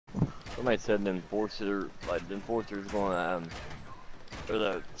Somebody said the enforcer, like the enforcer's going or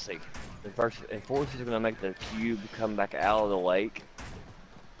the let's see, the first enforcer's gonna make the cube come back out of the lake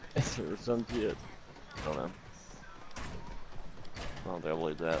or some shit. I don't know. I don't think I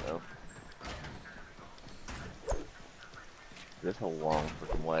believe that though. This whole long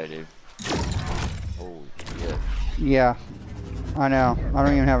freaking way, dude. Holy shit. Yeah, I know. I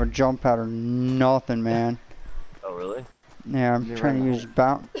don't even have a jump pad or nothing, man. Oh really? Yeah, I'm trying to use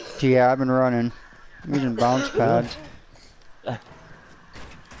bounce. Yeah, I've been running. I'm using bounce pads.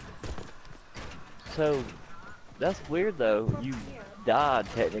 So, that's weird though. You died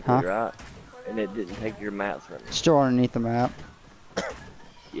technically, right? And it didn't take your mats from you. Still underneath the map.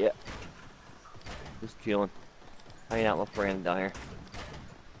 Yeah. Just chilling. Hanging out with my friends down here.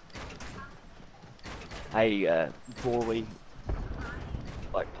 Hey, before we,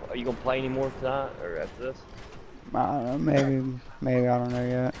 like, are you gonna play any more tonight, or after this? I don't know, maybe, I don't know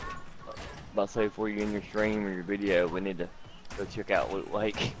yet. About to say, before you end your stream or your video, we need to go check out Loot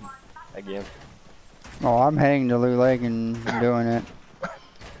Lake again. Oh, I'm heading to Loot Lake and doing it.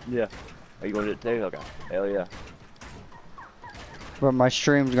 Yeah. Are you gonna do it too? Okay. Hell yeah. But my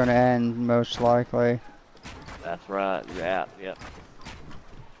stream's gonna end, most likely. That's right. You're out. Yep.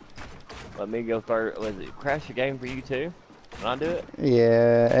 Let me go first. Was it crash the game for you too? Can I do it?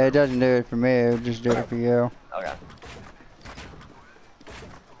 Yeah, it doesn't do it for me, it'll just do it for you. Okay.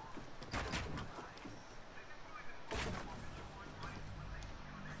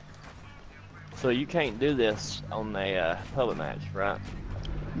 So you can't do this on a public match, right?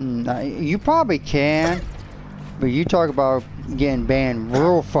 You probably can, but you talk about getting banned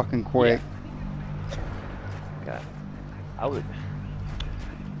real fucking quick. Yeah. Okay. I would.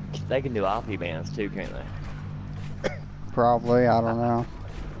 They can do IP bans too, can't they? Probably, I don't know.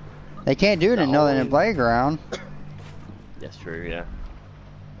 They can't do it in nothing in playground. That's true, yeah.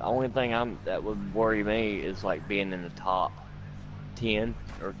 The only thing that would worry me is like being in the top 10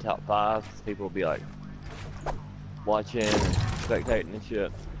 or top 5. People will be like watching and spectating and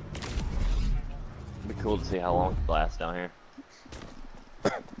shit. It'd be cool to see how long it lasts down here.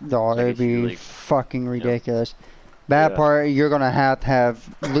 Oh, it'd be fucking ridiculous. Bad part, you're gonna have to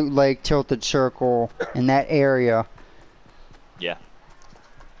have Loot Lake tilted circle in that area. Yeah.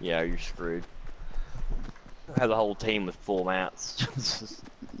 Yeah, you're screwed. Have the whole team with full mats.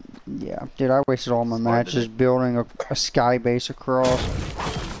 Yeah, dude, I wasted all my matches building a sky base across.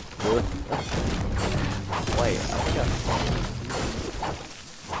 Really? Wait,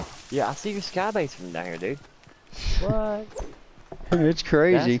 yeah, I see your sky base from down here, dude. What? It's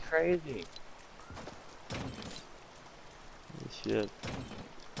crazy. That's crazy. Shit.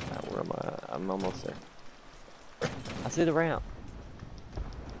 Right, where am I? I'm almost there. I see the ramp.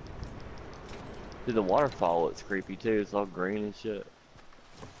 Dude, the waterfall looks creepy too. It's all green and shit.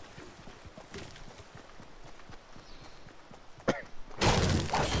 I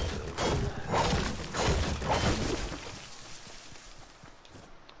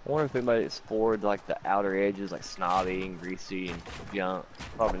wonder if anybody explored like the outer edges, like snobby and greasy and junk.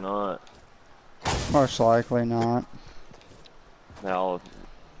 Probably not. Most likely not. Now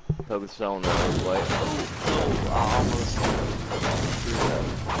focus on the way. Oh, almost.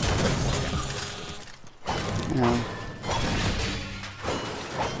 Yeah.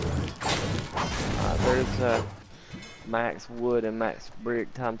 There's max wood and max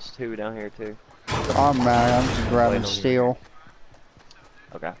brick times 2 down here too. I'm mad. I'm just grabbing steel.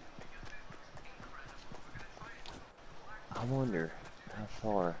 Okay. I wonder how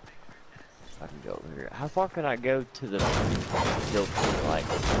far I can go over here. How far can I go to the like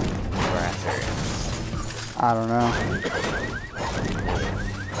grass area? I don't know.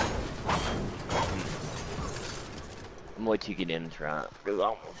 I'm gonna let you get in and try it, because I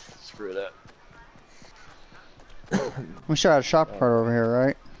almost screwed up. We should have a shop cart over here,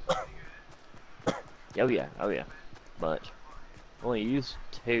 right? Oh yeah, bunch. Only used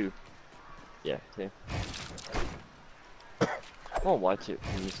 2. Yeah, 2. I'm gonna watch it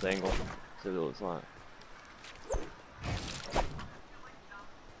from this angle, see what it looks like.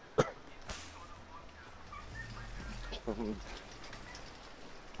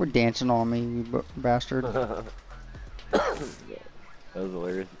 We're dancing on me, you bastard. That was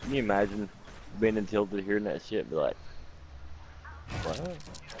hilarious. Can you imagine being in Tilted hearing that shit and be like, what?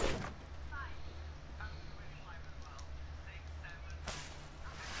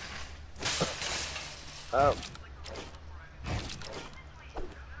 Oh.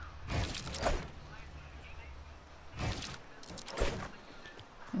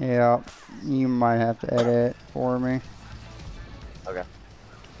 Yeah, you might have to edit for me. Okay.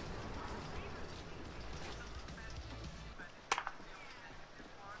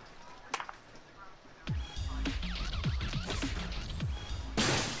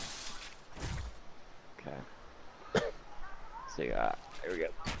 Alright, here we go.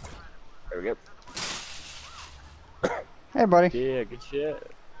 There we go. Hey, buddy. Yeah, good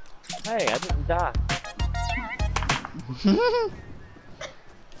shit. Hey, I didn't die.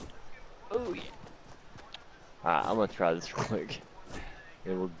 Oh yeah. Alright, I'm gonna try this real quick.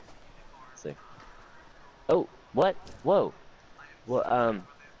 And we'll see. Oh, what? Whoa. Well,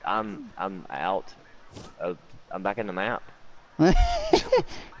 I'm out. I'm back in the map.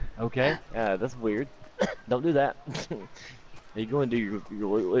 Okay. That's weird. Don't do that. Are you going to do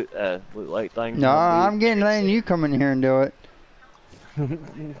your loot like thing? No, I'm letting you come in here and do it.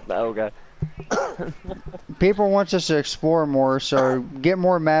 Okay. People want us to explore more, so get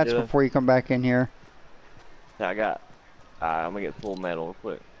more mats before you come back in here. I got. I'm gonna get full metal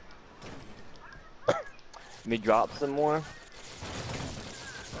real quick. Let me drop some more.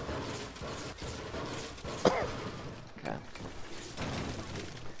 Okay.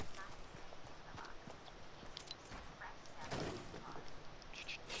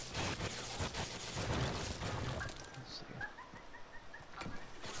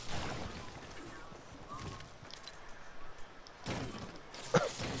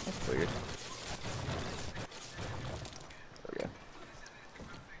 That's weird. There we go.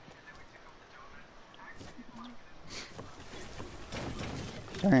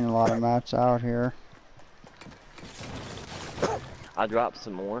 There ain't a lot of mats out here. I dropped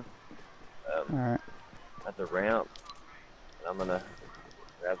some more. Alright. At the ramp. And I'm gonna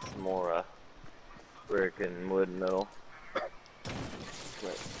grab some more brick and wood and metal.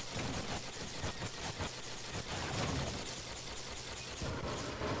 Wait.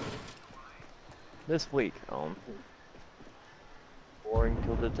 This week on Boring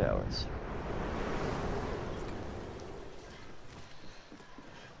Tilted Towers.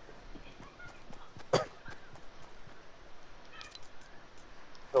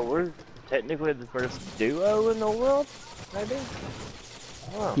 So we're technically the first duo in the world, maybe?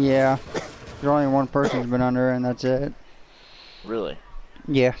 Oh. Yeah. There's only one person's been under, and that's it. Really?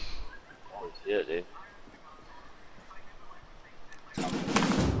 Yeah. Holy shit, dude.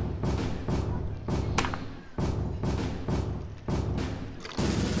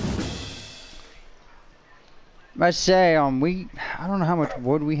 I say, I don't know how much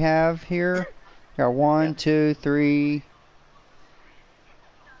wood we have here. Got 1, 2, 3,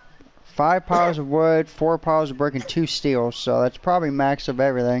 5 piles of wood, 4 piles of brick, and 2 steel. So that's probably max of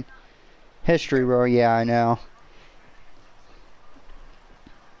everything. History, bro. Yeah, I know.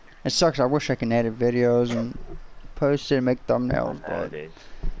 It sucks. I wish I could edit videos and post it and make thumbnails, but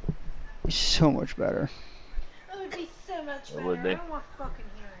it's so much better. It would be so much better. It would be. I don't want to fucking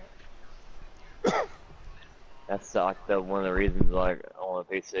hear it. That's like one of the reasons like I want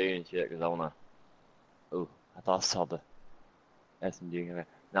a PC and shit, because I wanna. Ooh, I thought I saw the SMG.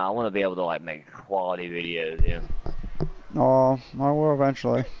 No, I want to be able to like make quality videos. Yeah. Oh, I will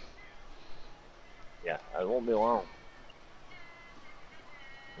eventually. Yeah, it won't be long.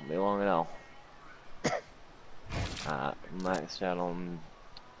 Won't be long at all. Maxed out on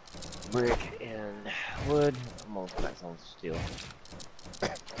brick and wood. I'm gonna max on steel.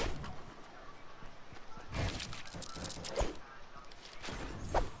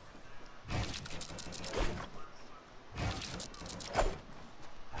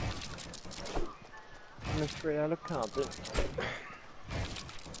 I'm straight out of Compton.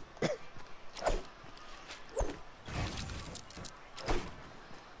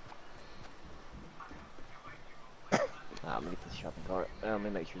 I'm gonna get this shopping cart. Let me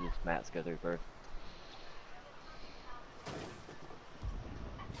make sure this mats go through first.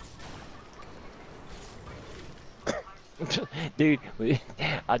 Dude,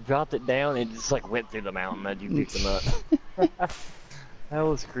 I dropped it down and it just like went through the mountain as you picked them up. That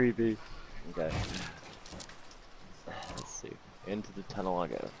was creepy. Okay. Let's see. Into the tunnel I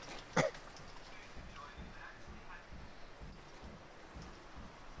go.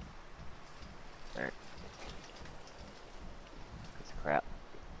 Alright. That's crap.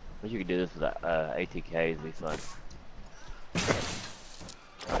 Wish you could do this with ATKs, it'd be fun.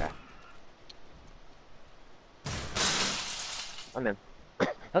 Okay. I'm in.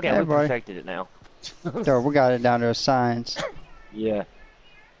 Okay, Hey, we buddy. perfected it now. So we got it down to a science. Yeah.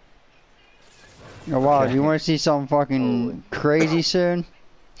 Oh, wow, Okay. do you want to see something fucking crazy soon?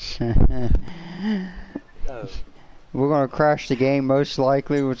 Oh. We're gonna crash the game, most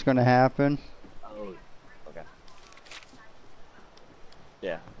likely. What's gonna happen? Oh. Okay.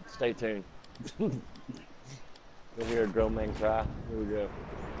 Yeah. Stay tuned. You'll hear a grown man cry. Here we go.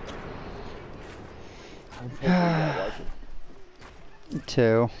 Watch it.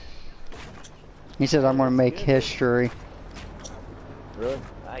 2. He says I'm gonna make history. Really?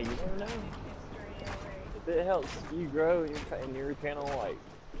 Ah, you never know. Could it helps you grow in your channel, like,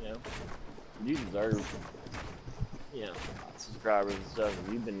 you know, you deserve, you know, subscribers and stuff.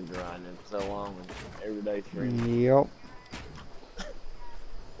 You've been grinding for so long and every day streaming. Yep.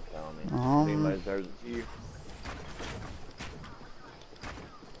 So, I mean, anybody deserves it to you.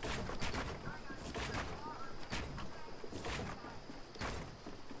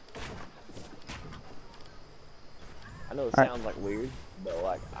 I know it sounds like weird, but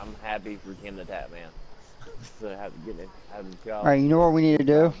like I'm happy for Tim the Tap Man. To have him job. Alright, you know what we need to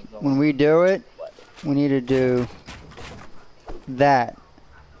do? When we do it, we need to do that.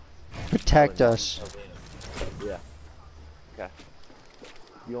 Protect us. Yeah. Okay.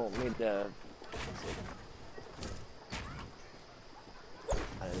 You want me to?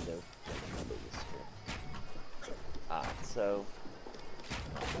 I don't know. Alright, so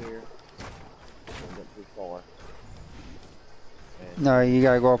right here. Don't get too far. No, you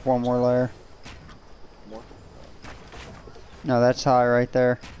gotta go up one more layer. More? No, that's high right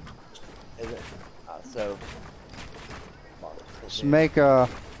there. Is it? So. Just make a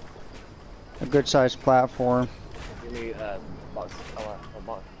good sized platform. Give me a box top.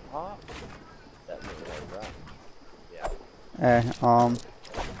 That doesn't work, right? Yeah. Hey,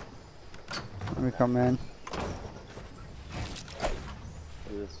 let me come in.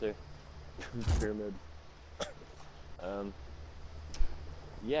 Do this too. Pyramid.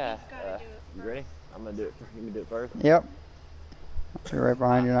 Yeah. You ready? I'm gonna do it. You can do it first. Yep. I'll be right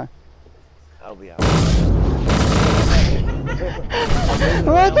behind you now. I'll be out.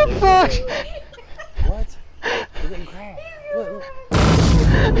 What the fuck? What? You're getting crashed. Look.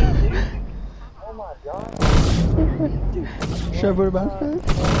 Oh my god. Dude. Should I put it back?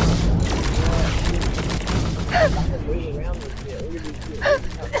 I can move around this shit. Look at this shit.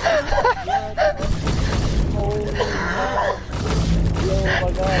 Oh my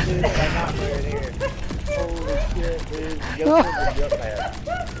god, dude. I'm not right here. Holy shit, dude. Go to the jump pad.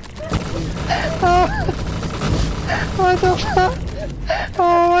 What the fuck?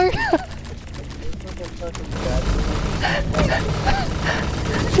 Oh my god.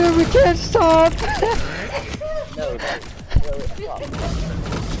 Dude, we can't stop. No,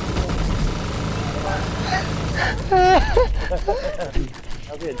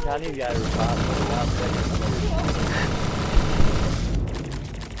 I'll be a tiny guy with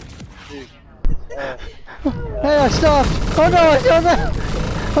Hey, I stopped. Oh no,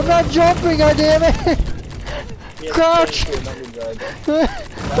 I'm not jumping, goddammit. Crouch.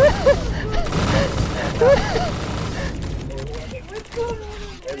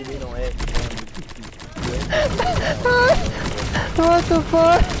 What the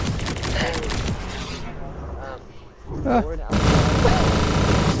fuck?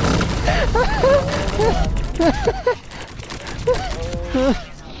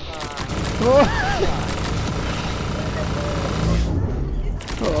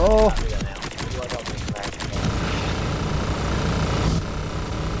 Oh.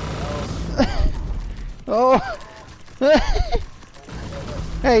 Oh.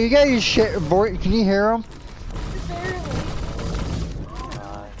 Hey, you got your shit, boy. Can you hear him?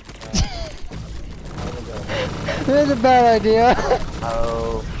 That's a bad idea.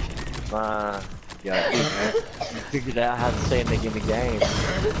 Oh my god. We figured out how to stay in the game.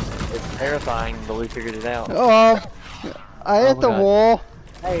 It's terrifying, but we figured it out. I hit the wall.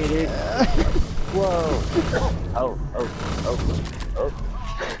 Hey, dude. Whoa.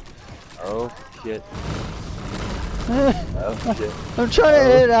 Oh, shit. Oh, shit. I'm trying to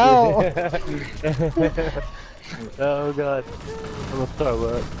hit it out. Oh, God. I'm gonna throw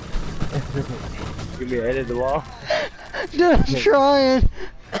up. Give me a head at the wall. Dude, I'm trying.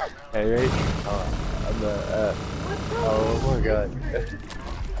 Hey, ready? Oh, my God.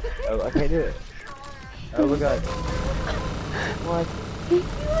 Oh, I can't do it. Oh, my God. What?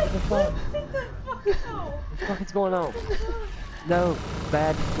 What the fuck? What the fuck is going on? No,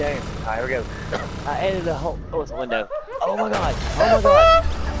 bad game. Alright, here we go. I edited a whole. Oh, it's a window. Oh my god. Oh my god.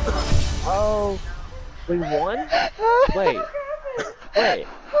 Oh, we won? Wait. Wait.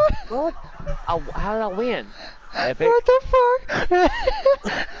 What? How did I win? Epic. What the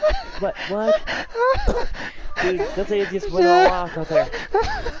fuck? What? Dude, that's it. Just went all off out there.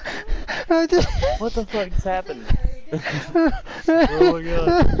 What the fuck is happening? Oh my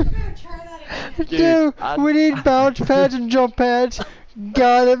god. Dude, we need bounce pads and jump pads.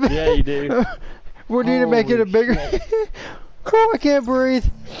 Got it. Yeah, you do. We need to make it a bigger. Oh, I can't breathe.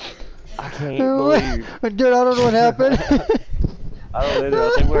 I can't believe. Dude, I don't know what happened. I don't either. I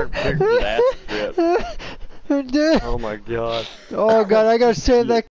think we're bigger than that. Dude. Oh my god. Oh god, I gotta save that.